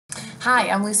Hi,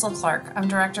 I'm Liesl Clark. I'm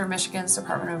Director of Michigan's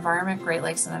Department of Environment, Great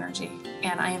Lakes and Energy,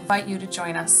 and I invite you to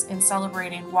join us in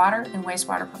celebrating Water and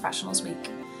Wastewater Professionals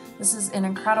Week. This is an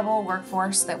incredible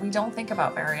workforce that we don't think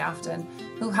about very often,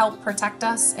 who help protect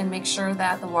us and make sure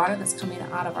that the water that's coming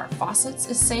out of our faucets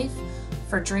is safe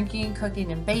for drinking,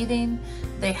 cooking, and bathing.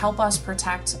 They help us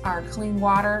protect our clean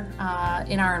water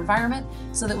in our environment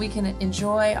so that we can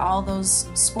enjoy all those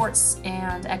sports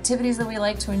and activities that we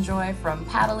like to enjoy, from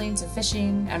paddling to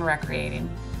fishing and recreating.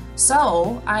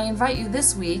 So I invite you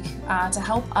this week to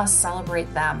help us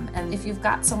celebrate them. And if you've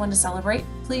got someone to celebrate,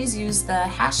 please use the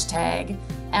hashtag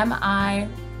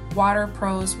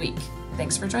MIWaterProsWeek.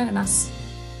 Thanks for joining us.